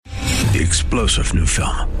The explosive new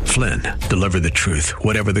film, Flynn, deliver the truth,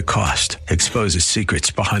 whatever the cost, exposes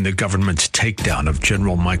secrets behind the government's takedown of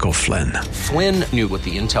General Michael Flynn. Flynn knew what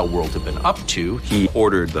the intel world had been up to. He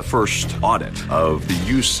ordered the first audit of the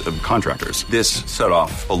use of contractors. This set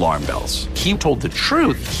off alarm bells. He told the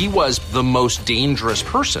truth. He was the most dangerous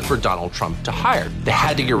person for Donald Trump to hire. They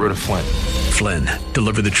had to get rid of Flynn. Flynn,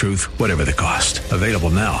 deliver the truth, whatever the cost. Available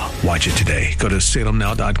now. Watch it today. Go to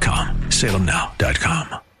salemnow.com.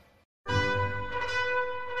 salemnow.com.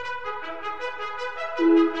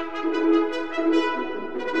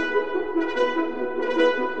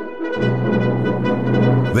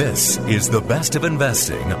 This is The Best of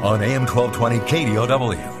Investing on AM 1220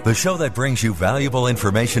 KDOW, the show that brings you valuable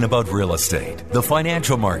information about real estate, the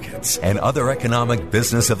financial markets, and other economic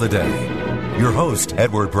business of the day. Your host,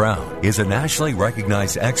 Edward Brown, is a nationally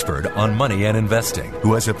recognized expert on money and investing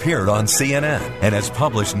who has appeared on CNN and has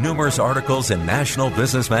published numerous articles in national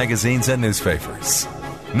business magazines and newspapers.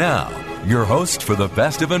 Now, your host for The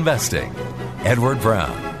Best of Investing, Edward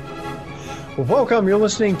Brown. Welcome. You're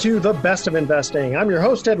listening to The Best of Investing. I'm your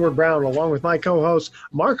host, Edward Brown, along with my co-host,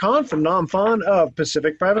 Mark Hahn from NomFund of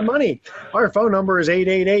Pacific Private Money. Our phone number is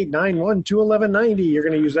 888-912-1190. You're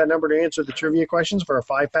going to use that number to answer the trivia questions for a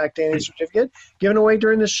 5-pack Tanning certificate given away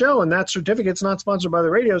during the show. And that certificate's not sponsored by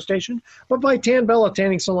the radio station, but by Tan Bella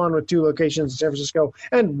Tanning Salon with 2 locations in San Francisco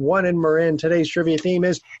and 1 in Marin. Today's trivia theme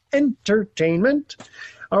is entertainment.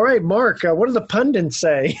 All right, Mark, what do the pundits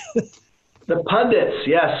say? The pundits,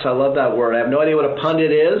 yes, I love that word. I have no idea what a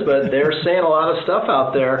pundit is, but they're saying a lot of stuff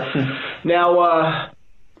out there. Now,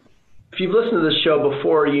 if you've listened to this show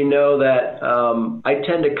before, you know that I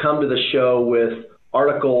tend to come to the show with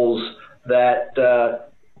articles that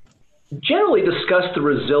generally discuss the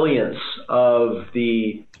resilience of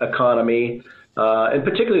the economy, and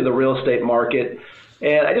particularly the real estate market.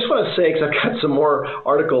 And I just want to say, because I've got some more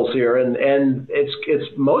articles here, and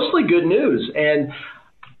it's mostly good news. And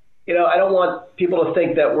you know, I don't want people to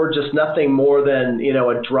think that we're just nothing more than, you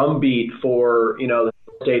know, a drumbeat for, you know, the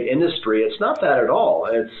real estate industry. It's not that at all.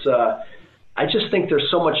 It's, I just think there's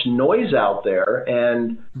so much noise out there.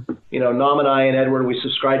 And, you know, Nom and I and Edward, we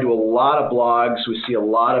subscribe to a lot of blogs. We see a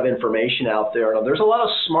lot of information out there. And there's a lot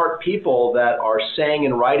of smart people that are saying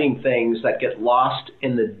and writing things that get lost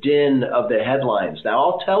in the din of the headlines. Now,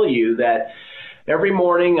 I'll tell you that every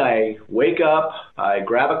morning I wake up, I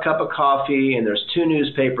grab a cup of coffee, and there's 2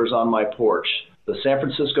 newspapers on my porch, the San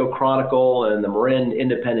Francisco Chronicle and the Marin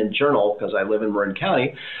Independent Journal, because I live in Marin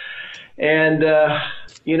County. And,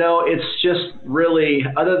 you know, it's just really,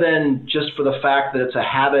 other than just for the fact that it's a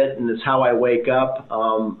habit and it's how I wake up,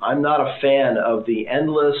 I'm not a fan of the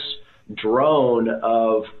endless drone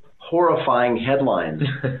of horrifying headlines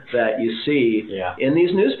that you see in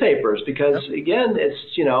these newspapers. Because, again,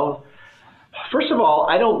 it's, you know, first of all,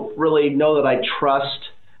 I don't really know that I trust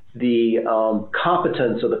the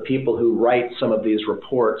competence of the people who write some of these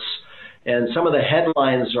reports. And some of the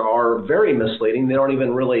headlines are very misleading. They don't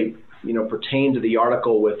even really, you know, pertain to the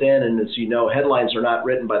article within. And as you know, headlines are not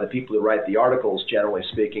written by the people who write the articles, generally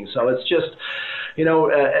speaking. So it's just, you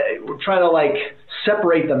know, we're trying to like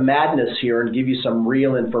separate the madness here and give you some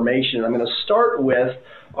real information. I'm going to start with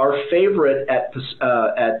our favorite at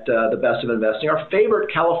The Best of Investing. Our favorite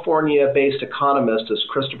California-based economist is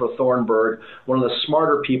Christopher Thornburg, one of the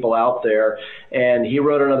smarter people out there. And he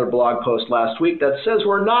wrote another blog post last week that says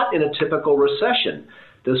we're not in a typical recession.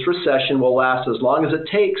 This recession will last as long as it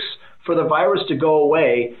takes for the virus to go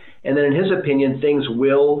away. And then in his opinion, things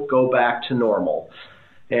will go back to normal.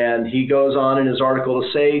 And he goes on in his article to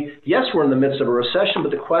say, yes, we're in the midst of a recession,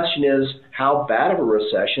 but the question is, how bad of a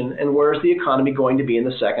recession, and where's the economy going to be in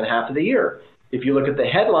the second half of the year? If you look at the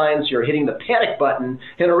headlines, you're hitting the panic button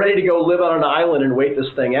and are ready to go live on an island and wait this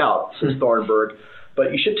thing out, says Thornburg.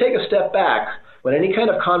 But you should take a step back. When any kind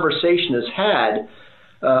of conversation is had,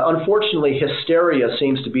 unfortunately, hysteria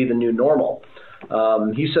seems to be the new normal.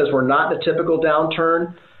 He says we're not in a typical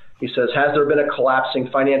downturn. He says, has there been a collapsing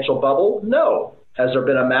financial bubble? No. Has there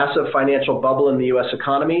been a massive financial bubble in the U.S.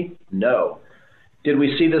 economy? No. Did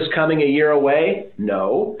we see this coming a year away?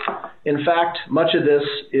 No. In fact, much of this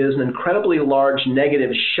is an incredibly large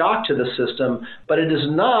negative shock to the system, but it is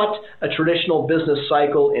not a traditional business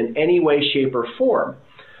cycle in any way, shape, or form.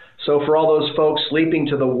 So for all those folks leaping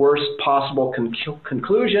to the worst possible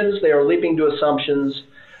conclusions, they are leaping to assumptions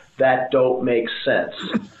that don't make sense.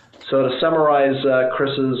 So to summarize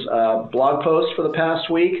Chris's blog post for the past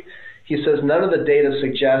week, he says none of the data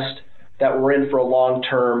suggests that we're in for a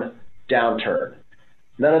long-term downturn.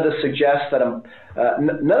 None of this suggests that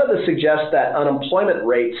unemployment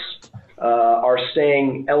rates are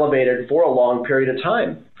staying elevated for a long period of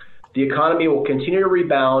time. the economy will continue to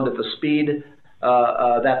rebound at the speed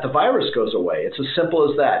that the virus goes away. It's as simple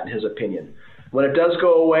as that, in his opinion. When it does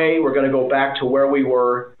go away, we're going to go back to where we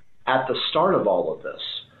were at the start of all of this.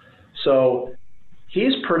 So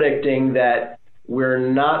he's predicting that we're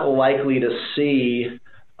not likely to see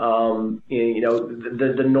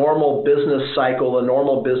the normal business cycle, the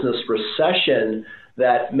normal business recession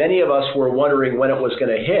that many of us were wondering when it was going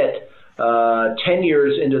to hit 10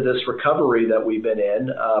 years into this recovery that we've been in.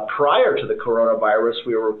 Prior to the coronavirus,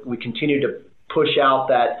 we continued to push out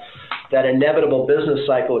that inevitable business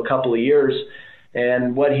cycle a couple of years.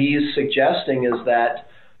 And what he's suggesting is that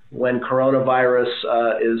when coronavirus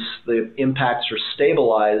the impacts are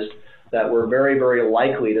stabilized, that we're very, very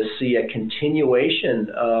likely to see a continuation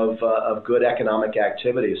of good economic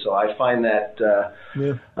activity. So I find that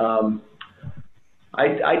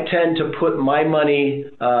I tend to put my money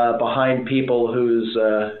behind people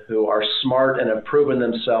who are smart and have proven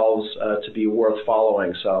themselves to be worth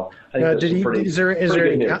following. So I think is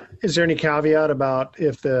there any caveat about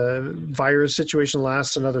if the virus situation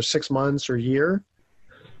lasts another 6 months or year?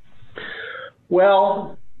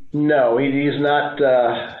 Well, no, he's not.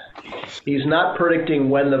 He's not predicting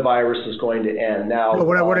when the virus is going to end. Now,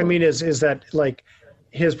 what I mean is that like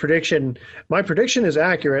his prediction, my prediction is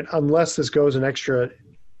accurate unless this goes an extra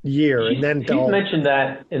year. And then he's mentioned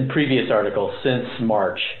that in previous articles since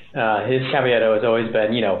March. His caveat has always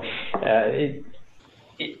been,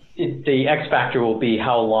 the X factor will be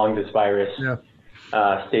how long this virus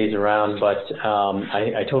stays around. But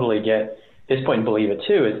I totally get his point and believe it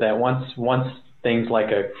too, is that once things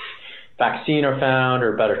like a vaccine are found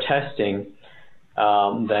or better testing,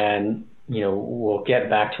 then we'll get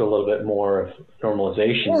back to a little bit more of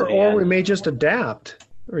normalization. Or we may just adapt,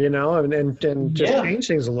 and just change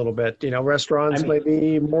things a little bit. Restaurants may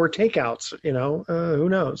be more takeouts. Who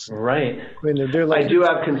knows? Right. I mean, I do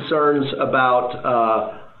have concerns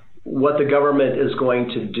about what the government is going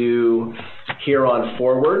to do here on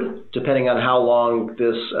forward, depending on how long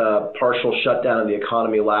this partial shutdown of the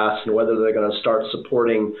economy lasts, and whether they're going to start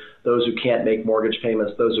supporting those who can't make mortgage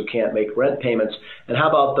payments, those who can't make rent payments, and how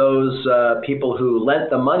about those people who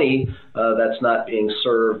lent the money that's not being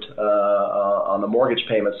served on the mortgage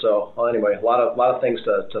payments. So anyway, a lot of things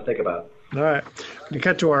to think about. All right, we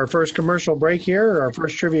cut to our first commercial break here. Our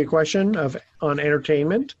first trivia question on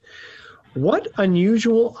entertainment. What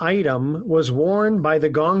unusual item was worn by the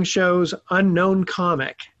Gong Show's unknown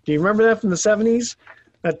comic? Do you remember that from the 70s?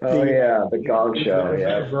 The Gong Show,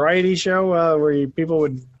 yeah. Variety show where people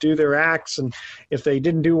would do their acts, and if they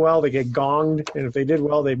didn't do well, they get gonged, and if they did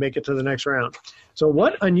well, they'd make it to the next round. So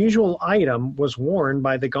what unusual item was worn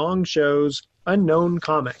by the Gong Show's unknown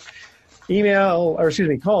comic?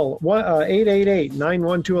 Call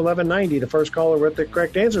 888-912-1190. The first caller with the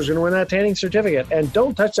correct answer is going to win that tanning certificate. And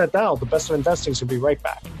don't touch that dial. The Best of Investing will be right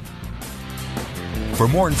back. For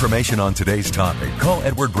more information on today's topic, call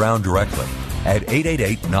Edward Brown directly at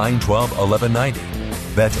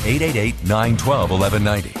 888-912-1190. That's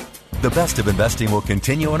 888-912-1190. The Best of Investing will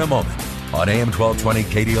continue in a moment on AM 1220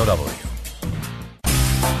 KDOW.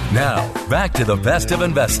 Now, back to the Best of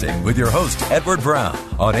Investing with your host, Edward Brown,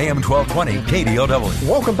 on AM 1220 KDOW.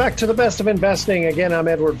 Welcome back to the Best of Investing. Again, I'm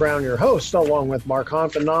Edward Brown, your host, along with Mark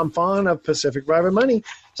Hanf and Nam Phan of Pacific Private Money.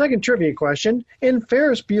 Second trivia question. In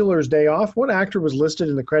Ferris Bueller's Day Off, what actor was listed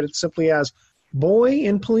in the credits simply as Boy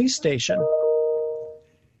in Police Station?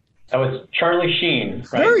 That was Charlie Sheen,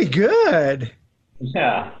 right? Very good.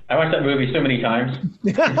 Yeah, I watched that movie so many times.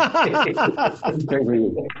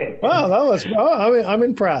 Wow, I'm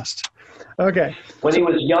impressed. Okay. When he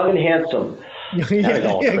was young and handsome.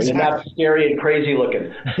 Exactly. Not scary and crazy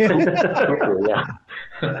looking.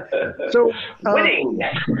 So, winning.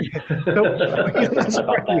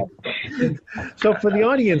 So for the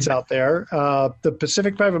audience out there, the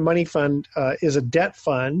Pacific Private Money Fund is a debt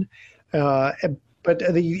fund. But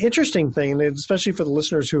the interesting thing, especially for the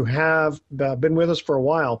listeners who have been with us for a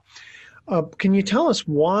while, can you tell us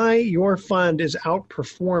why your fund is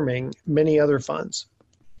outperforming many other funds?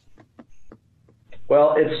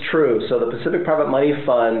 Well, it's true. So the Pacific Private Money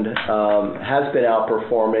Fund has been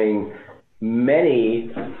outperforming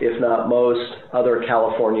many, if not most, other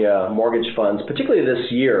California mortgage funds, particularly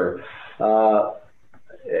this year,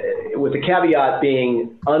 with the caveat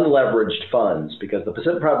being unleveraged funds, because the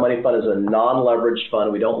Pacific Private Money Fund is a non-leveraged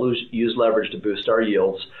fund. We don't use leverage to boost our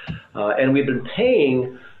yields. And we've been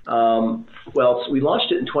paying, we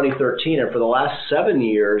launched it in 2013, and for the last 7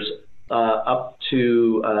 years up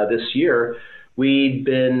to this year, we've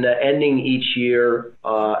been ending each year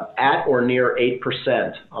at or near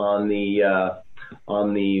 8% on the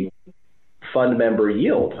fund member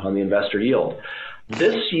yield, on the investor yield.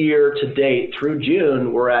 This year to date, through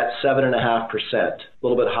June, we're at 7.5%, a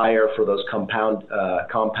little bit higher for those compound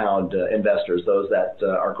investors, those that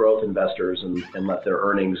are growth investors and let their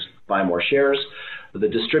earnings buy more shares. The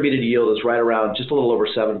distributed yield is right around just a little over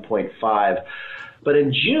 7.5. But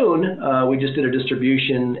in June, we just did a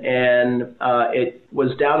distribution, and it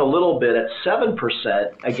was down a little bit at 7%,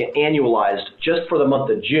 again, annualized, just for the month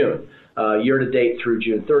of June. Year to date through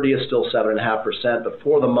June 30th, still 7.5%, but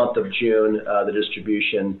for the month of June, the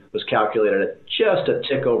distribution was calculated at just a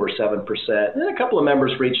tick over 7%. And then a couple of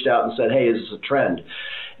members reached out and said, hey, is this a trend?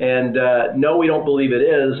 And no, we don't believe it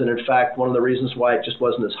is. And in fact, one of the reasons why it just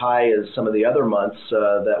wasn't as high as some of the other months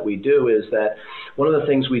that we do is that one of the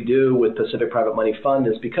things we do with Pacific Private Money Fund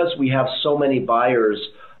is because we have so many buyers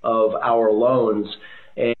of our loans,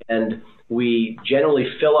 and we generally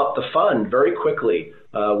fill up the fund very quickly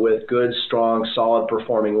with good, strong, solid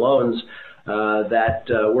performing loans, that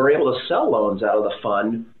we're able to sell loans out of the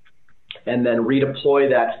fund and then redeploy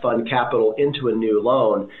that fund capital into a new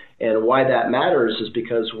loan. And why that matters is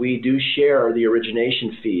because we do share the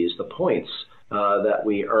origination fees, the points that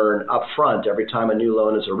we earn up front every time a new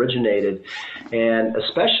loan is originated. And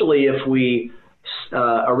especially if we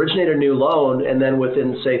originate a new loan and then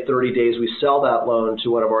within, say, 30 days we sell that loan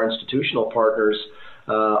to one of our institutional partners,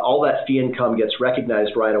 all that fee income gets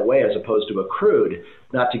recognized right away as opposed to accrued.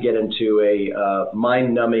 Not to get into a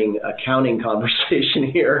mind-numbing accounting conversation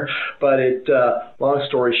here, but long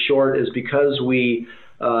story short, is because we,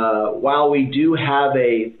 while we do have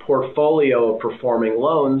a portfolio of performing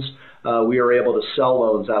loans, we are able to sell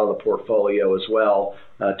loans out of the portfolio as well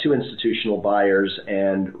to institutional buyers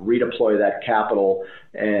and redeploy that capital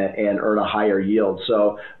and earn a higher yield.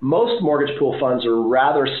 So most mortgage pool funds are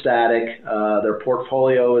rather static. Their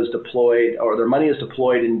portfolio is deployed, or their money is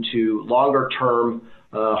deployed into longer term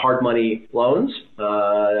hard money loans.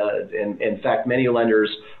 In fact, many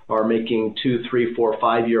lenders are making 2, 3, 4,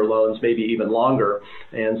 5-year loans, maybe even longer.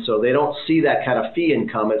 And so they don't see that kind of fee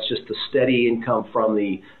income. It's just the steady income from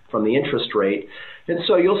the interest rate. And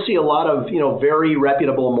so you'll see a lot of, very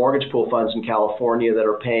reputable mortgage pool funds in California that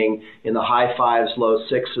are paying in the high 5s, low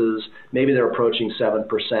 6s. Maybe they're approaching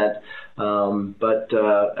 7%. But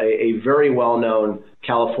a very well-known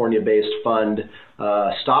California-based fund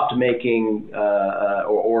stopped making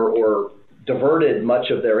or diverted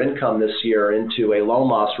much of their income this year into a loan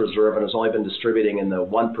loss reserve and has only been distributing in the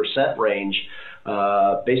 1% range,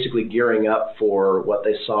 basically gearing up for what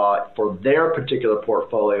they saw for their particular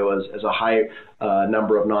portfolio as a high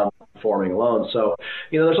number of non-performing loans. So,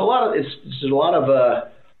 there's a lot of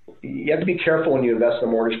you have to be careful when you invest in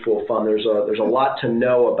a mortgage pool fund. There's a lot to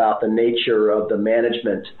know about the nature of the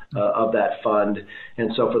management of that fund.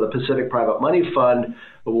 And so for the Pacific Private Money Fund,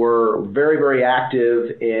 we're very, very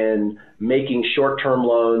active in making short-term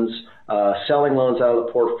loans, selling loans out of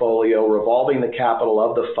the portfolio, revolving the capital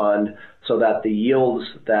of the fund so that the yields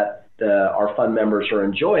that our fund members are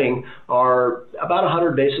enjoying are about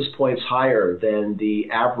 100 basis points higher than the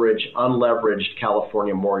average unleveraged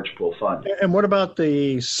California mortgage pool fund. And what about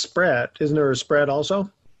the spread? Isn't there a spread also?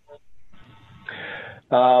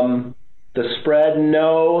 The spread,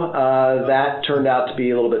 no, that turned out to be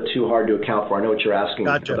a little bit too hard to account for. I know what you're asking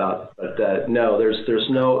about, but no,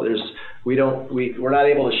 we're not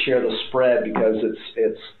able to share the spread because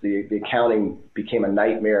it's the accounting became a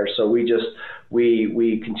nightmare. So we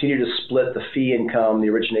continue to split the fee income, the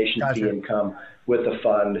origination fee income with the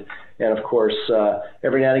fund. And of course,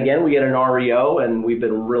 every now and again we get an REO, and we've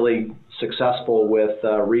been really successful with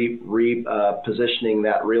repositioning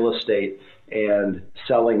that real estate and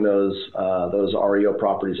selling those REO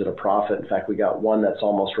properties at a profit. In fact, we got one that's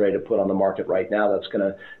almost ready to put on the market right now that's going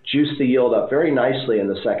to juice the yield up very nicely in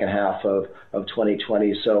the second half of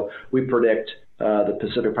 2020. So we predict the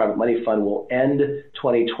Pacific Private Money Fund will end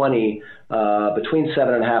 2020 between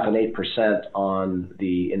 7.5% and 8% on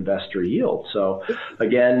the investor yield. So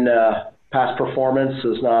again, past performance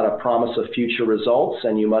is not a promise of future results,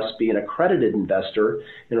 and you must be an accredited investor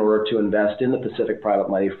in order to invest in the Pacific Private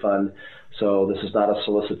Money Fund. So this is not a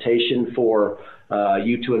solicitation for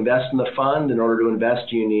you to invest in the fund. In order to invest,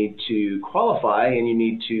 you need to qualify and you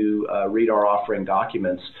need to read our offering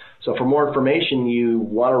documents. So for more information, you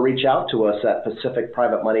want to reach out to us at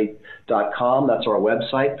pacificprivatemoney.com. That's our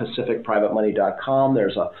website, pacificprivatemoney.com.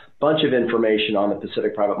 There's a bunch of information on the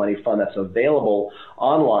Pacific Private Money Fund that's available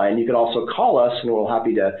online. You can also call us, and we're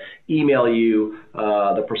happy to email you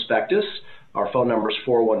the prospectus. Our phone number is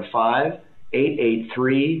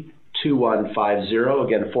 415-883-2150.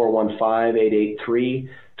 Again,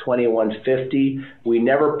 415-883-2150. We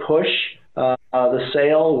never push the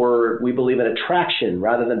sale. We believe in attraction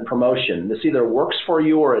rather than promotion. This either works for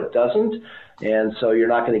you or it doesn't. And so you're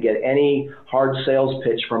not going to get any hard sales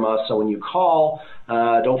pitch from us. So when you call,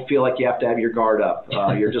 don't feel like you have to have your guard up.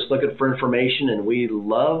 You're just looking for information, and we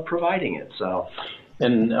love providing it. So.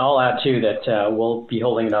 And I'll add, too, that we'll be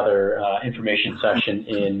holding another information session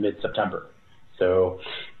in mid-September. So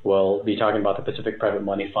we'll be talking about the Pacific Private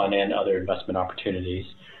Money Fund and other investment opportunities.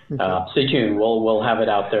 Okay. Stay tuned. We'll have it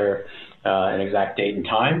out there, an exact date and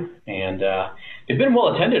time. And they've been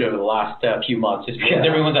well attended over the last few months just because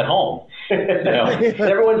everyone's at home.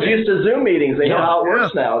 Everyone's used to Zoom meetings. They know how it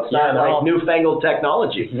works now. It's not like newfangled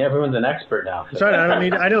technology. Everyone's an expert now. That's right.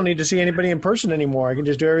 I don't need to see anybody in person anymore. I can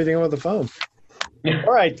just do everything over the phone.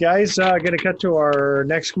 All right, guys, going to cut to our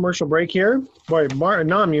next commercial break here. Boy,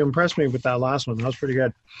 Nam, you impressed me with that last one. That was pretty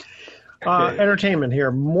good. Entertainment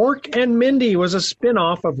here. Mork and Mindy was a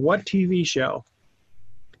spinoff of what TV show?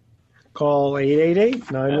 Call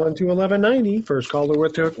 888-912-1190. First caller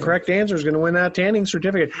with the correct answer is going to win that tanning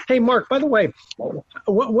certificate. Hey, Mark, by the way,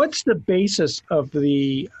 what's the basis of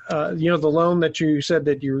the the loan that you said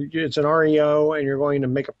that it's an REO and you're going to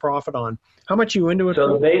make a profit on? How much are you into it?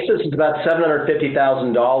 So the basis is about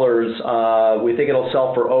 $750,000. We think it'll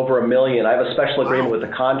sell for over $1 million. I have a special agreement with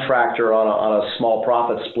the contractor on a small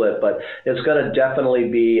profit split, but it's going to definitely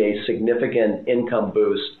be a significant income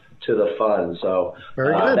boost to the fund. So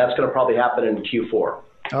that's going to probably happen in Q4.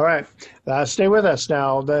 All right. Stay with us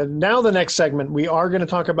now. The next segment, we are going to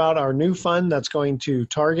talk about our new fund that's going to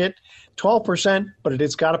target 12%, but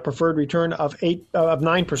it's got a preferred return of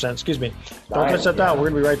 9%. Excuse me. Don't touch that down. We're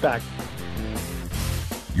going to be right back.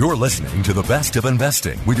 You're listening to The Best of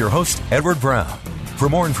Investing with your host, Edward Brown. For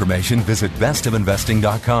more information, visit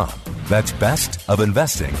bestofinvesting.com. That's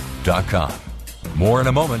bestofinvesting.com. More in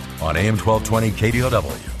a moment on AM 1220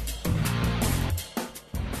 KDOW.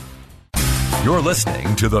 You're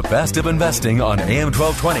listening to The Best of Investing on AM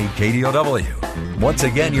 1220 KDOW. Once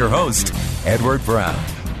again, your host, Edward Brown.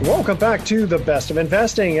 Welcome back to The Best of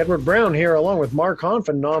Investing. Edward Brown here, along with Mark Hanf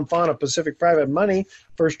and Nam Phan of Pacific Private Money.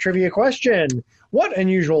 First trivia question. What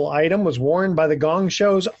unusual item was worn by the Gong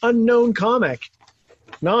Show's unknown comic?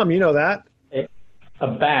 Nam, you know that. A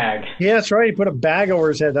bag. Yeah, that's right. He put a bag over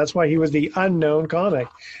his head. That's why he was the unknown comic.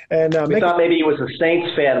 And we thought maybe he was a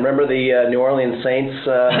Saints fan. Remember the New Orleans Saints years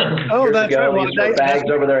that's ago? Right. These put bags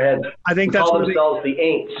over their heads. I think call themselves the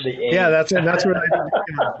Aints. Yeah, that's what I think.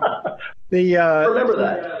 Remember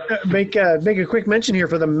that. Make a quick mention here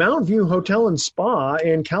for the Mount View Hotel and Spa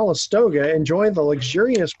in Calistoga. Enjoy the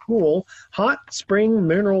luxurious pool, hot spring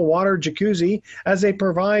mineral water jacuzzi as they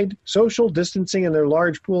provide social distancing in their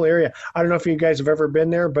large pool area. I don't know if you guys have ever been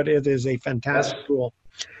there, but it is a fantastic pool.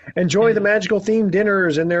 Enjoy the magical themed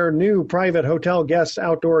dinners in their new private hotel guest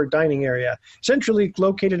outdoor dining area, centrally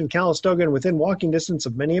located in Calistoga and within walking distance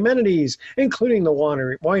of many amenities, including the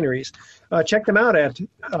wineries. Check them out at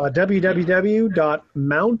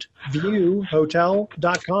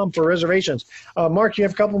www.mountviewhotel.com for reservations. Mark, you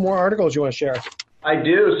have a couple more articles you want to share. I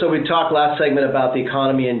do. So we talked last segment about the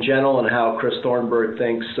economy in general and how Chris Thornburg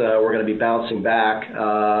thinks we're going to be bouncing back.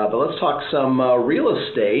 But let's talk some real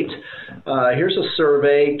estate. Here's a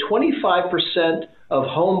survey. 25% of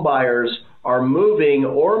home buyers are moving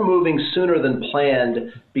or moving sooner than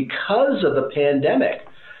planned because of the pandemic.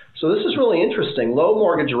 So this is really interesting. Low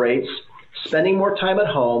mortgage rates, spending more time at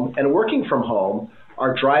home, and working from home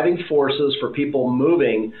are driving forces for people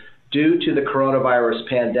moving due to the coronavirus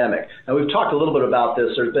pandemic. Now, we've talked a little bit about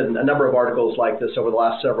this. There's been a number of articles like this over the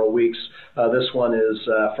last several weeks. This one is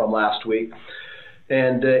from last week.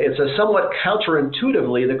 And it's a somewhat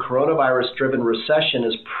counterintuitively, the coronavirus-driven recession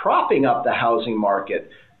is propping up the housing market.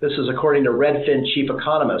 This is according to Redfin chief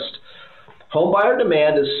economist. Homebuyer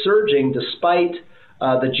demand is surging despite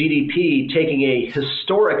the GDP taking a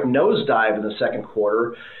historic nosedive in the second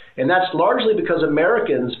quarter. And that's largely because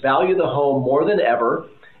Americans value the home more than ever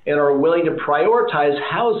and are willing to prioritize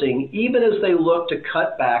housing even as they look to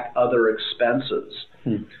cut back other expenses.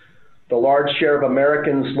 The large share of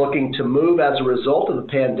Americans looking to move as a result of the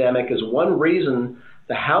pandemic is one reason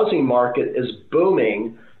the housing market is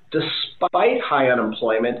booming despite high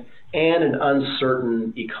unemployment and an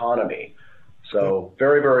uncertain economy. So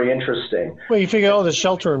very, very interesting. Well, you figure all the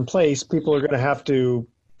shelter in place, people are going to have to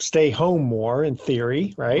stay home more in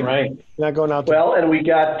theory, right? Right. Not going out. Well, and we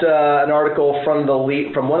got an article from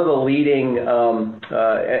one of the leading.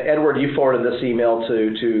 Edward, you forwarded this email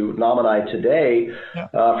to Nam and I today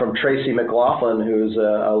from Tracy McLaughlin, who's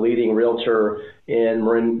a leading realtor in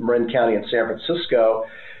Marin County in San Francisco,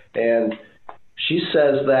 and she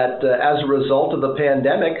says that as a result of the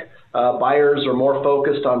pandemic, buyers are more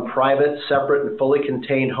focused on private, separate, and fully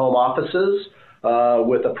contained home offices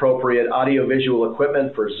with appropriate audiovisual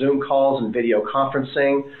equipment for Zoom calls and video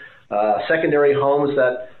conferencing. secondary homes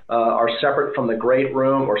that are separate from the great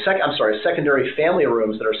room, or secondary family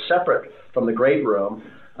rooms that are separate from the great room.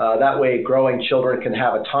 That way, growing children can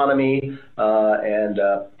have autonomy and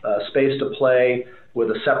space to play with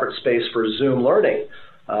a separate space for Zoom learning.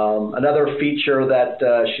 Another feature that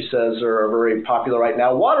she says are very popular right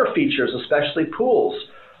now, water features, especially pools,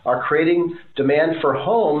 are creating demand for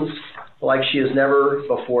homes like she has never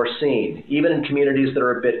before seen. Even in communities that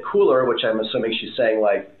are a bit cooler, which I'm assuming she's saying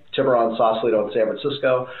like Tiburon, Sausalito, and San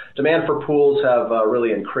Francisco, demand for pools have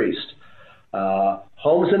really increased.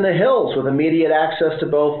 Homes in the hills with immediate access to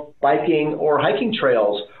both biking or hiking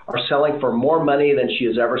trails are selling for more money than she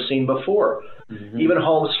has ever seen before. Mm-hmm. Even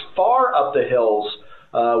homes far up the hills,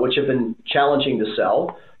 which have been challenging to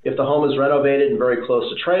sell, if the home is renovated and very close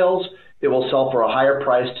to trails, it will sell for a higher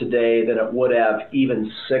price today than it would have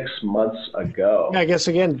even 6 months ago. I guess,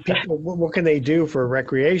 again, people, what can they do for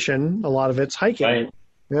recreation? A lot of it's hiking. Right.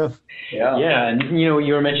 Yeah. And you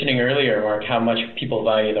were mentioning earlier, Mark, how much people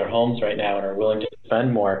value their homes right now and are willing to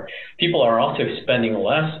spend more. People are also spending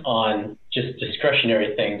less on just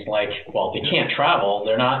discretionary things like, well, they can't travel.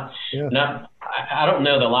 They're not. I don't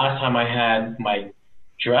know the last time I had my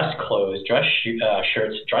dress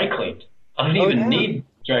shirts dry cleaned. I don't even need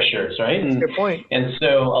dress shirts, right? That's a good point. And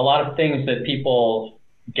so a lot of things that people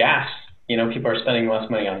people are spending less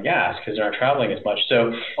money on gas because they're not traveling as much.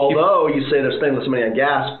 So, although you say they're spending less money on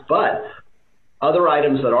gas, but other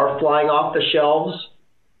items that are flying off the shelves,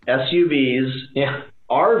 SUVs,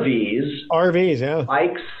 RVs,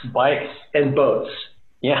 bikes, and boats.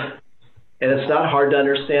 Yeah. And it's not hard to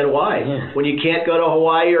understand why. Yeah. When you can't go to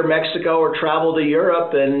Hawaii or Mexico or travel to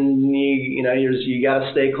Europe, and you got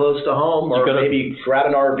to stay close to home, or maybe grab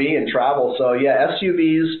an RV and travel. So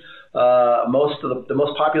SUVs. The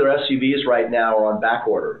most popular SUVs right now are on back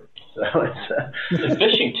order. So it's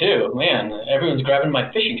fishing too, man. Everyone's grabbing my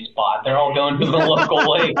fishing spot. They're all going to the local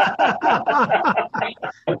lake.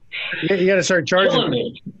 You got to start charging.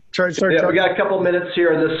 We got a couple minutes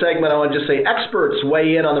here in this segment. I want to just say experts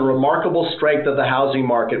weigh in on the remarkable strength of the housing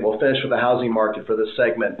market. We'll finish with the housing market for this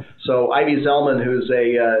segment. So Ivy Zellman, who's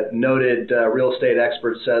a noted real estate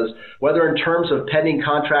expert, says whether in terms of pending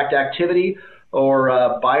contract activity or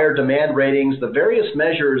buyer demand ratings, the various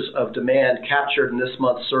measures of demand captured in this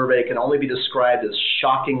month's survey can only be described as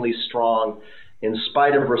shockingly strong in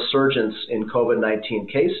spite of resurgence in COVID-19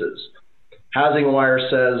 cases. Housing Wire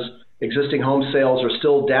says existing home sales are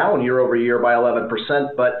still down year over year by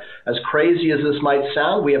 11%, but as crazy as this might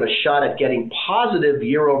sound, we have a shot at getting positive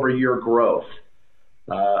year over year growth.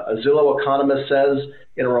 A Zillow economist says,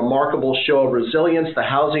 in a remarkable show of resilience, the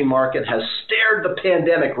housing market has stared the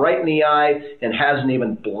pandemic right in the eye and hasn't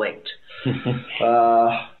even blinked.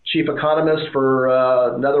 Chief economist for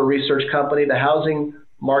another research company, the housing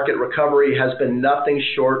market recovery has been nothing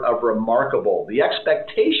short of remarkable. The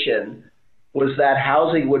expectation was that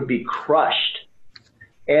housing would be crushed,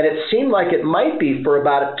 and it seemed like it might be for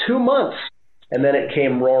about 2 months, and then it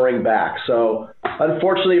came roaring back. So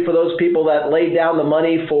unfortunately for those people that laid down the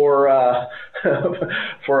money for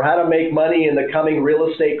for how to make money in the coming real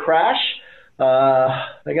estate crash, they're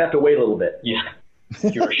going to have to wait a little bit. Yeah.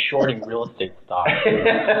 You're shorting real estate stocks.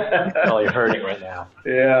 That's all you're hurting right now.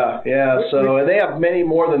 Yeah. So and they have many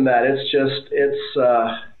more than that.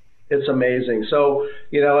 It's amazing. So,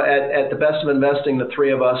 at the Best of Investing, the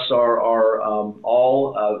three of us are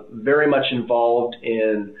all very much involved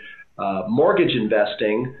in mortgage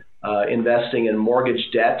investing in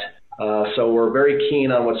mortgage debt. So we're very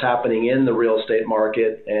keen on what's happening in the real estate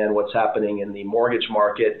market and what's happening in the mortgage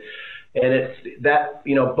market. And it's that,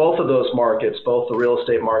 both of those markets, both the real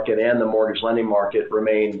estate market and the mortgage lending market,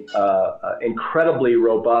 remain incredibly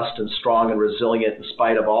robust and strong and resilient in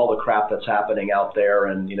spite of all the crap that's happening out there.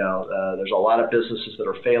 And, there's a lot of businesses that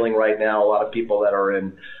are failing right now, a lot of people that are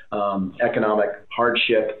in economic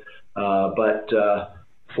hardship. But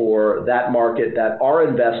for that market that our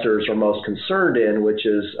investors are most concerned in, which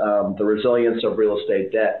is the resilience of real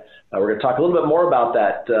estate debt. We're going to talk a little bit more about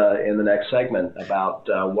that in the next segment, about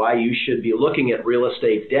why you should be looking at real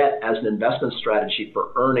estate debt as an investment strategy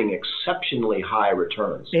for earning exceptionally high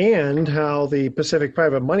returns. And how the Pacific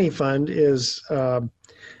Private Money Fund is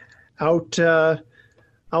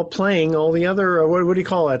outplaying all the other, what do you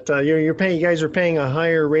call it? You guys are paying a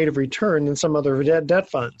higher rate of return than some other debt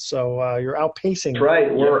funds. So you're outpacing. That's right.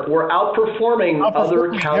 We're outperforming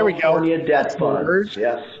other California debt funds.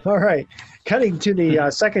 Yes. All right. Cutting to the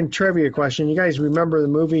second trivia question. You guys remember the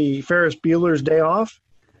movie Ferris Bueller's Day Off?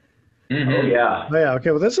 Mm-hmm. Oh, yeah. Oh, yeah. Okay.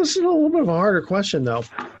 Well, this is a little bit of a harder question, though.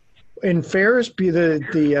 In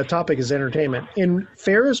the topic is entertainment. In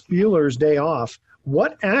Ferris Bueller's Day Off,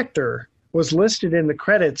 what actor was listed in the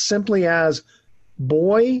credits simply as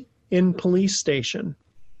boy in police station.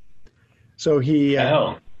 So he,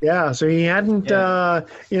 so he hadn't,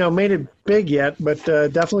 made it big yet, but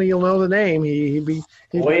definitely you'll know the name.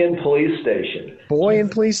 Boy in police station. Boy in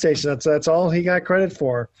police station. That's all he got credit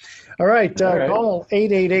for. All right. Call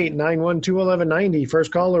 888-912-1190.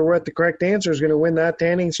 First caller with the correct answer is going to win that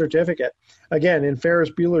tanning certificate. Again, in Ferris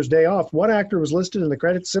Bueller's Day Off, what actor was listed in the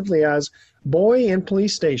credits simply as boy in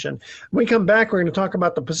police station? When we come back, we're going to talk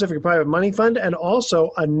about the Pacific Private Money Fund and also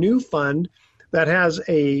a new fund that has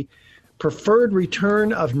a preferred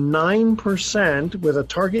return of 9% with a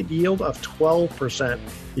target yield of 12%.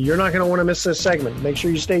 You're not going to want to miss this segment. Make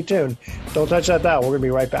sure you stay tuned. Don't touch that dial. We're going to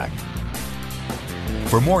be right back.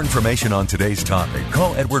 For more information on today's topic,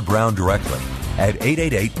 call Edward Brown directly at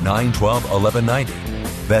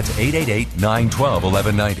 888-912-1190. That's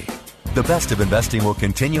 888-912-1190. The Best of Investing will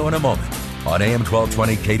continue in a moment on AM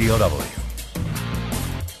 1220 KDOW.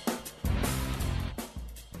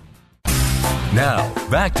 Now,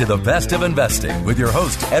 back to the Best of Investing with your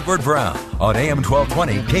host, Edward Brown, on AM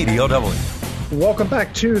 1220 KDOW. Welcome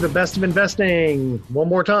back to the Best of Investing. One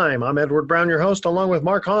more time, I'm Edward Brown, your host, along with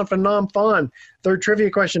Mark Hahn from Nam Fon. Third trivia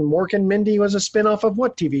question, Mork and Mindy was a spinoff of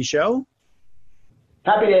what TV show?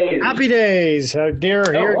 Happy Days. Happy Days. Here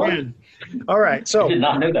again. All right, so I did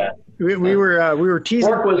not know that. We were teasing.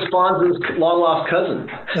 Mork was Fonz's long-lost cousin.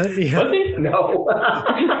 Was he? No.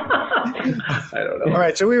 I don't know. All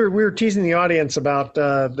right, so we were teasing the audience about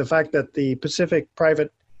the fact that the Pacific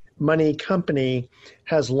Private Money Company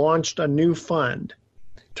has launched a new fund.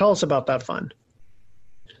 Tell us about that fund.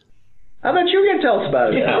 How about you can tell us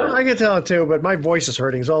about it? Yeah. I can tell it too, but my voice is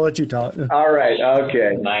hurting, so I'll let you tell it. All right.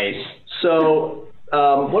 Okay. Nice. So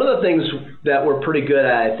one of the things that we're pretty good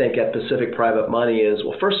at, I think, at Pacific Private Money is,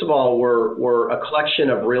 well, first of all, we're a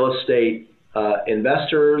collection of real estate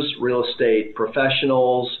investors, real estate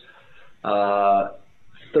professionals, 20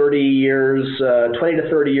 to 30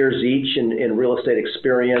 years each in real estate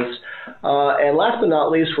experience. And last but not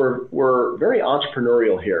least, we're very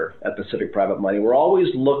entrepreneurial here at Pacific Private Money. We're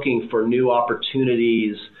always looking for new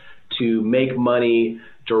opportunities to make money,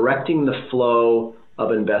 directing the flow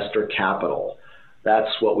of investor capital.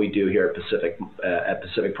 That's what we do here at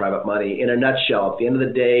Pacific Private Money. In a nutshell, at the end of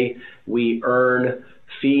the day, we earn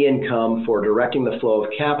fee income for directing the flow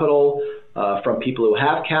of capital from people who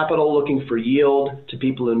have capital looking for yield to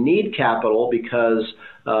people who need capital because,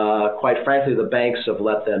 quite frankly, the banks have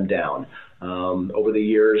let them down. Over the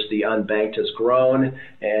years, the unbanked has grown,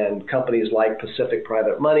 and companies like Pacific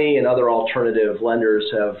Private Money and other alternative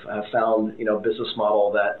lenders have found, business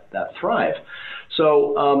model that thrive.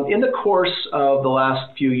 So in the course of the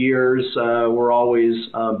last few years, we're always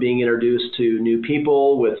being introduced to new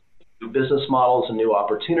people with new business models and new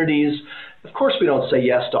opportunities. Of course, we don't say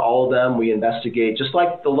yes to all of them. We investigate, just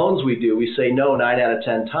like the loans we do. We say no 9 out of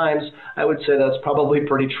 10 times. I would say that's probably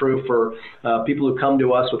pretty true for people who come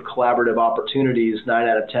to us with collaborative opportunities 9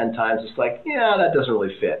 out of 10 times. It's like, yeah, that doesn't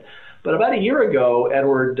really fit. But about a year ago,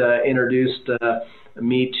 Edward introduced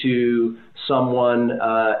me to someone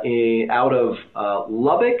out of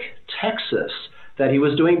Lubbock, Texas, that he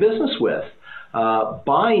was doing business with,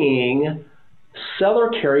 buying seller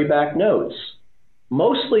carryback notes,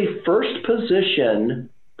 mostly first position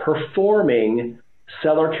performing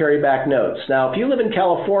seller carryback notes. Now, if you live in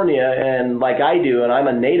California, and like I do, and I'm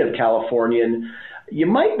a native Californian, you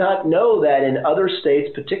might not know that in other states,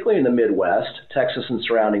 particularly in the Midwest, Texas and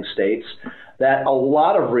surrounding states, that a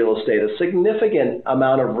lot of real estate, a significant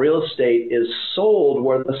amount of real estate is sold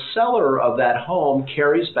where the seller of that home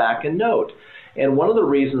carries back a note. And one of the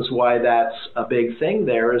reasons why that's a big thing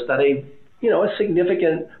there is that a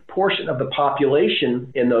significant portion of the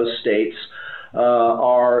population in those states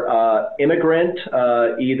are immigrant,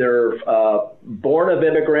 either born of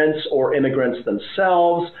immigrants or immigrants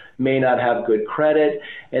themselves, may not have good credit,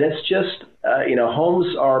 and it's just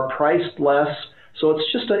homes are priced less. So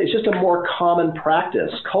it's just a more common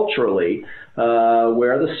practice culturally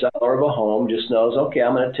where the seller of a home just knows, okay,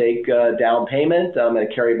 I'm going to take a down payment, I'm going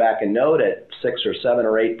to carry back a note at 6 or 7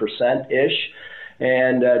 or 8% ish,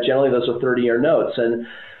 and generally those are 30-year notes. And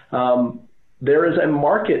there is a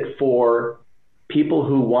market for people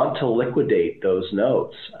who want to liquidate those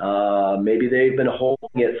notes. Maybe they've been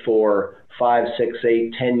holding it for 5, 6,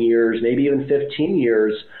 8, 10 years, maybe even 15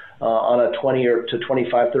 years on a 20 to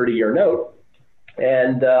 25, 30-year note.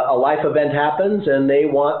 And a life event happens and they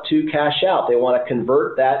want to cash out. They want to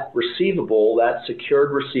convert that receivable, that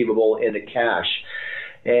secured receivable, into cash.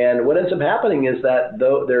 And what ends up happening is that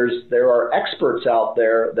there are experts out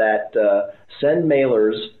there that send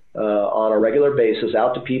mailers on a regular basis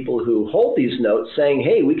out to people who hold these notes saying,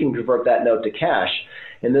 hey, we can convert that note to cash.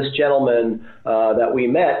 And this gentleman that we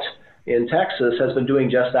met in Texas has been doing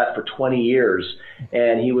just that for 20 years.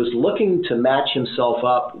 And he was looking to match himself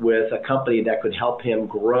up with a company that could help him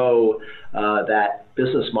grow that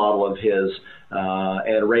business model of his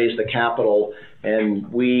and raise the capital.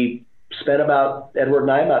 And we spent Edward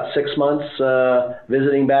and I, about 6 months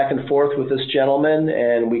visiting back and forth with this gentleman,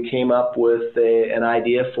 and we came up with an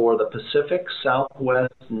idea for the Pacific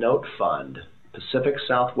Southwest Note Fund. Pacific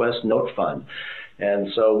Southwest Note Fund.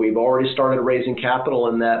 And so we've already started raising capital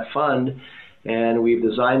in that fund, and we've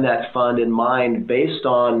designed that fund in mind based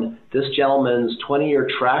on this gentleman's 20-year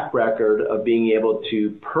track record of being able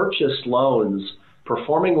to purchase loans,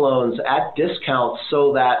 performing loans at discounts,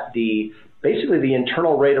 so that basically the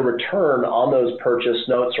internal rate of return on those purchase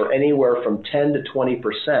notes are anywhere from 10 to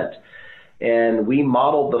 20%. And we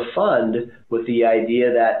modeled the fund with the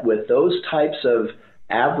idea that with those types of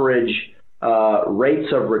average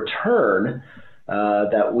rates of return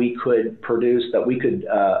that we could produce, that we could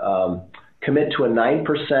commit to a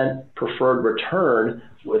 9% preferred return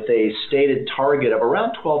with a stated target of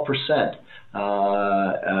around 12%,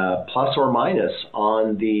 plus or minus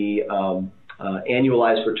on the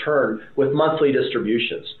annualized return with monthly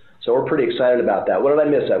distributions. So we're pretty excited about that. What did I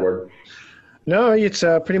miss, Edward? No, it's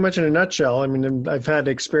pretty much in a nutshell. I mean, I've had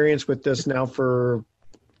experience with this now for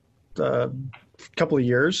a couple of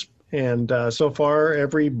years. And so far,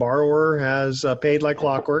 every borrower has paid like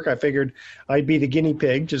clockwork. I figured I'd be the guinea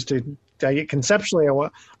pig just to conceptually.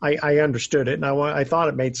 I understood it, and I thought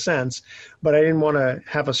it made sense, but I didn't want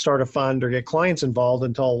to start a fund or get clients involved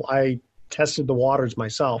until I tested the waters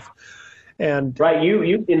myself. And right,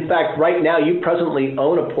 you in fact, right now you presently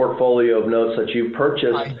own a portfolio of notes that you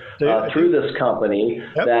purchased through this company.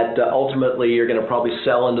 Yep. That ultimately you're going to probably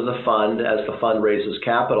sell into the fund as the fund raises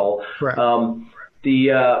capital. Correct.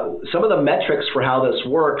 Some of the metrics for how this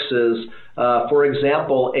works is, for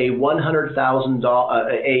example, a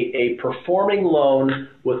 $100,000 a performing loan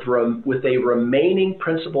with a remaining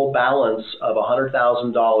principal balance of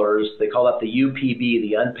 $100,000. They call that the UPB,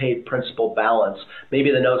 the unpaid principal balance.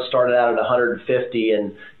 Maybe the note started out at $150,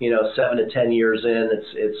 and 7 to 10 years in,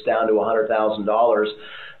 it's down to $100,000.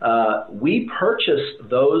 We purchase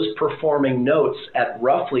those performing notes at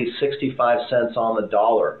roughly 65 cents on the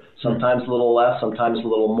dollar, sometimes a little less, sometimes a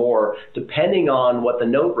little more, depending on what the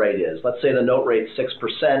note rate is. Let's say the note rate's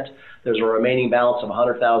 6%, there's a remaining balance of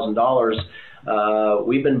 $100,000.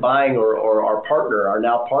 We've been buying, or our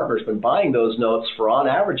now partner's been buying those notes for on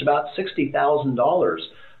average about $60,000. So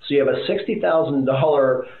you have a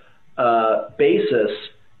 $60,000 basis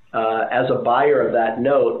as a buyer of that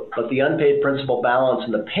note, but the unpaid principal balance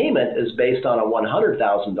and the payment is based on a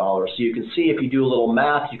 $100,000. So you can see, if you do a little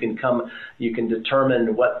math, you can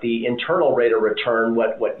determine what the internal rate of return,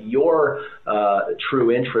 what your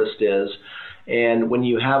true interest is. And when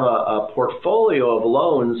you have a portfolio of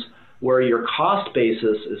loans where your cost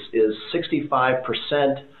basis is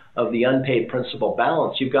 65% of the unpaid principal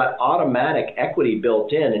balance, you've got automatic equity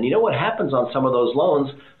built in. And you know what happens on some of those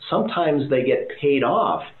loans? Sometimes they get paid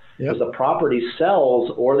off. Yep. As the property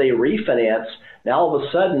sells or they refinance, now all of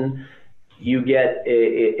a sudden you get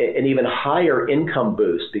an even higher income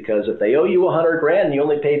boost, because if they owe you $100,000 and you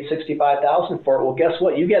only paid $65,000 for it, well, guess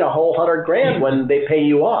what? You get a whole $100,000 when they pay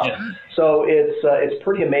you off. Yeah. So it's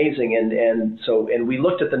pretty amazing. And we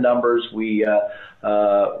looked at the numbers. We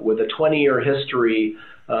with a 20-year history,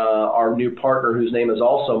 our new partner, whose name is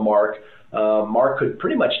also Mark, Mark could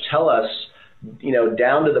pretty much tell us,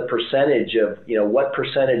 down to the percentage of, what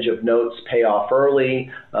percentage of notes pay off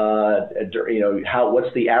early,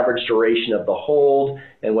 what's the average duration of the hold,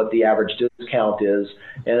 and what the average discount is.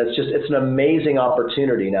 And it's an amazing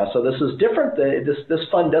opportunity now. So this is different. This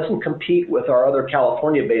fund doesn't compete with our other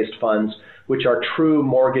California-based funds, which are true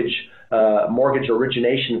mortgage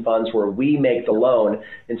origination funds where we make the loan.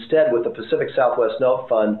 Instead, with the Pacific Southwest Note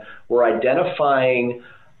Fund, we're identifying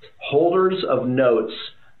holders of notes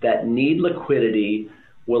that need liquidity,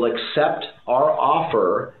 will accept our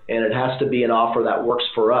offer, and it has to be an offer that works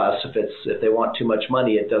for us. If they want too much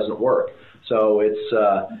money, it doesn't work. So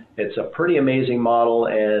it's a pretty amazing model,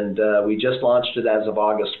 and we just launched it as of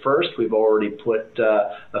August 1st. We've already put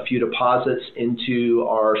a few deposits into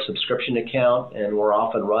our subscription account, and we're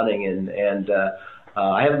off and running. And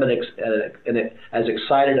I haven't been as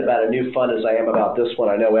excited about a new fund as I am about this one.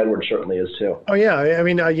 I know Edward certainly is too. Oh, yeah. I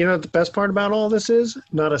mean, the best part about all this is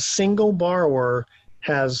not a single borrower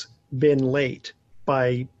has been late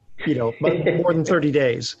by more than 30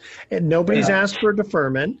 days. And nobody's asked for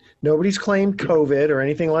deferment. Nobody's claimed COVID or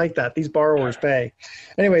anything like that. These borrowers pay.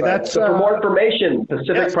 Anyway, that's... So for more information,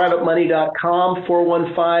 PacificPrivateMoney.com,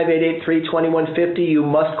 415-883-2150. You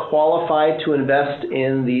must qualify to invest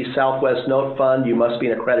in the Southwest Note Fund. You must be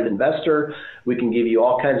an accredited investor. We can give you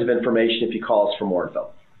all kinds of information if you call us for more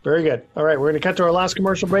info. Very good. All right, we're going to cut to our last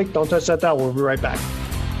commercial break. Don't touch that dial. We'll be right back.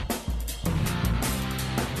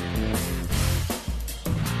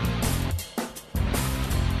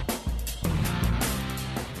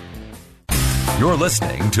 You're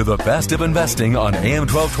listening to the Best of Investing on AM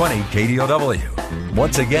 1220 KDOW.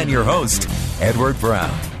 Once again, your host, Edward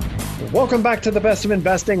Brown. Welcome back to the Best of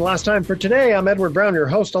Investing. Last time for today, I'm Edward Brown, your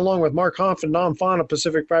host, along with Mark Hanf and Nam Phan of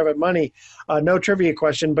Pacific Private Money. No trivia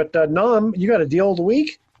question, but Nam, you got a deal of the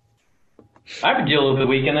week? I have a deal of the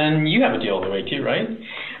week, and then you have a deal of the week too, right?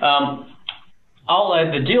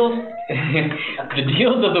 The deals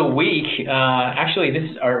of the week. Actually,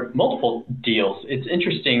 this are multiple deals. It's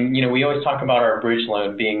interesting. We always talk about our bridge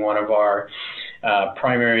loan being one of our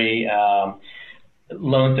primary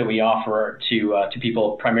loans that we offer to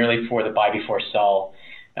people, primarily for the buy before sell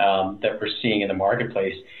that we're seeing in the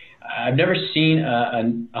marketplace. I've never seen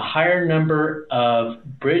a higher number of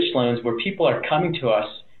bridge loans where people are coming to us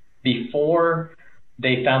before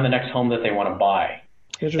they found the next home that they want to buy.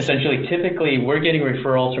 Essentially, typically, we're getting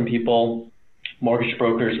referrals from people, mortgage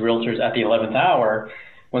brokers, realtors at the 11th hour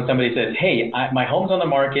when somebody says, hey, my home's on the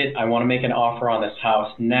market. I want to make an offer on this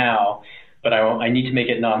house now, but I need to make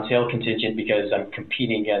it non-sale contingent because I'm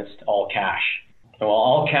competing against all cash. Well,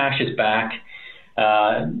 all cash is back.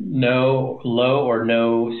 No low or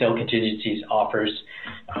no sale contingencies offers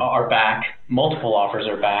are back. Multiple offers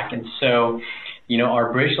are back. And so,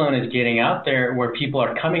 our bridge loan is getting out there where people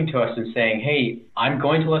are coming to us and saying, hey, I'm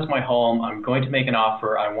going to list my home. I'm going to make an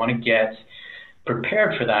offer. I want to get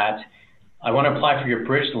prepared for that. I want to apply for your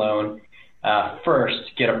bridge loan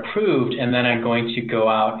first, get approved, and then I'm going to go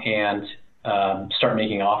out and start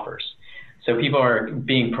making offers. So people are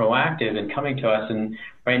being proactive and coming to us. And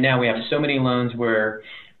right now we have so many loans where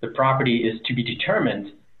the property is to be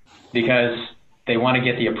determined because they want to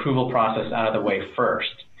get the approval process out of the way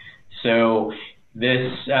first. So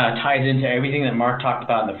this ties into everything that Mark talked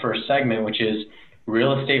about in the first segment, which is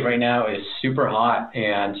real estate right now is super hot.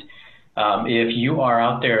 And if you are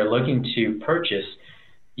out there looking to purchase,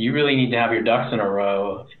 you really need to have your ducks in a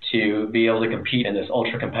row to be able to compete in this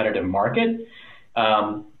ultra competitive market.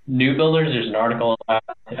 New builders, there's an article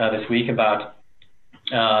this week about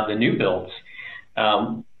the new builds.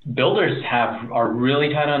 Builders are really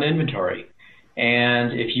tight on inventory.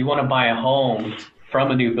 And if you want to buy a home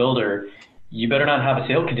from a new builder, you better not have a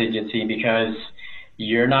sale contingency because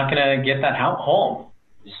you're not going to get that home.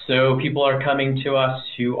 So people are coming to us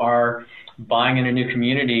who are buying in a new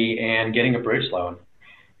community and getting a bridge loan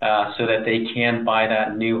so that they can buy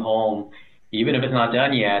that new home, even if it's not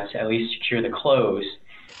done yet, at least secure the close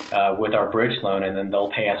with our bridge loan, and then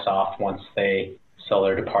they'll pay us off once they sell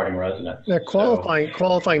their departing residence. Now,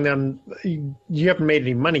 qualifying them, you haven't made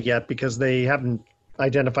any money yet because they haven't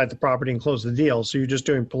identified the property and closed the deal. So you're just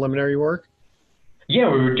doing preliminary work? Yeah,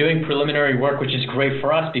 we were doing preliminary work, which is great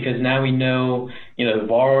for us because now we know, the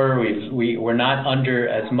borrower, we're not under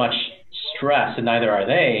as much stress, and neither are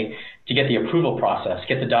they, to get the approval process,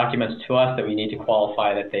 get the documents to us that we need to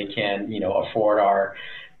qualify that they can, afford our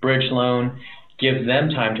bridge loan, give them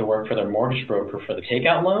time to work for their mortgage broker for the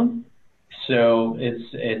takeout loan. So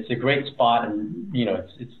it's a great spot, and,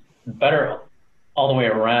 it's better all the way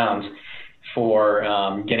around for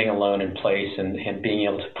getting a loan in place and being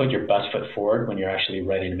able to put your best foot forward when you're actually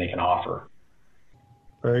ready to make an offer.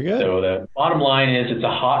 Very good. So the bottom line is it's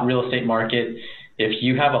a hot real estate market. If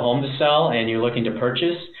you have a home to sell and you're looking to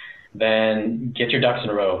purchase, then get your ducks in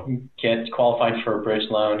a row. Get qualified for a bridge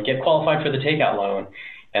loan. Get qualified for the takeout loan.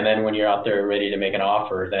 And then when you're out there ready to make an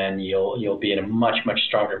offer, then you'll be in a much, much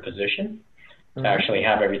stronger position to actually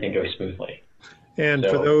have everything go smoothly. And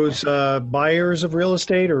for those buyers of real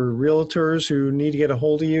estate or realtors who need to get a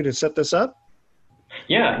hold of you to set this up?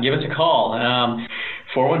 Yeah, give us a call,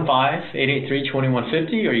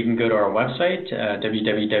 415-883-2150, or you can go to our website,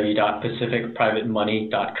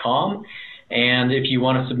 www.pacificprivatemoney.com. And if you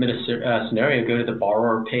want to submit a scenario, go to the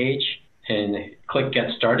borrower page and click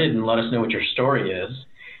Get Started and let us know what your story is.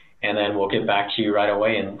 And then we'll get back to you right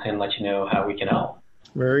away and let you know how we can help.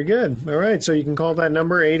 Very good. All right. So you can call that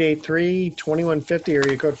number, 883-2150,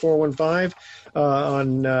 area code 415,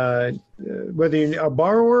 on whether you're a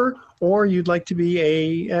borrower or you'd like to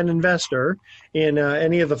be an investor in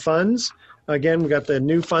any of the funds. Again, we got the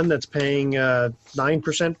new fund that's paying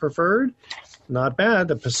 9% preferred. Not bad.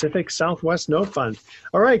 The Pacific Southwest Note Fund.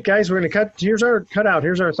 All right, guys, we're going to here's our cutout.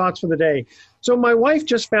 Here's our thoughts for the day. So my wife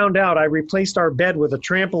just found out I replaced our bed with a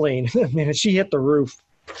trampoline. Man, she hit the roof.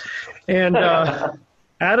 And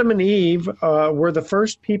Adam and Eve were the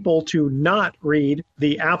first people to not read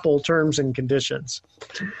the Apple terms and conditions.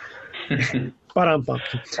 But I'm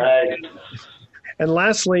pumped. And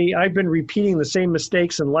lastly, I've been repeating the same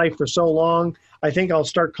mistakes in life for so long, I think I'll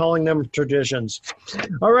start calling them traditions.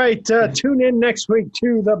 All right, tune in next week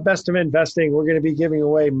to The Best of Investing. We're going to be giving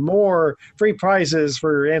away more free prizes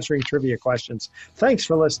for answering trivia questions. Thanks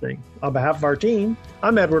for listening. On behalf of our team,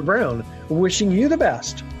 I'm Edward Brown, wishing you the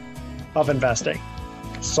best of investing.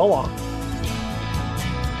 So long.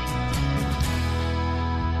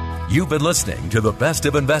 You've been listening to The Best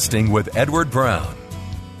of Investing with Edward Brown.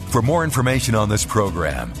 For more information on this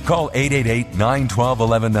program, call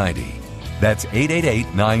 888-912-1190. That's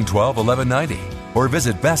 888-912-1190. Or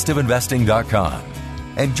visit bestofinvesting.com.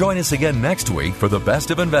 And join us again next week for The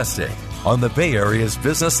Best of Investing on the Bay Area's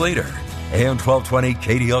business leader, AM 1220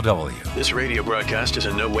 KDOW. This radio broadcast is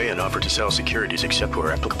in no way an offer to sell securities except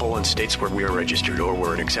where applicable in states where we are registered or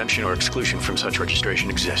where an exemption or exclusion from such registration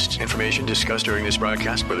exists. Information discussed during this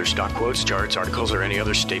broadcast, whether stock quotes, charts, articles, or any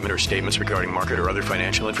other statement or statements regarding market or other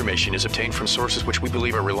financial information is obtained from sources which we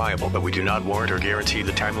believe are reliable, but we do not warrant or guarantee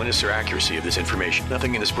the timeliness or accuracy of this information.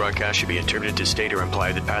 Nothing in this broadcast should be interpreted to state or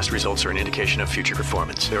imply that past results are an indication of future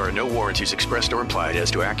performance. There are no warranties expressed or implied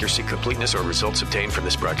as to accuracy, completeness, or results obtained from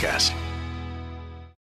this broadcast.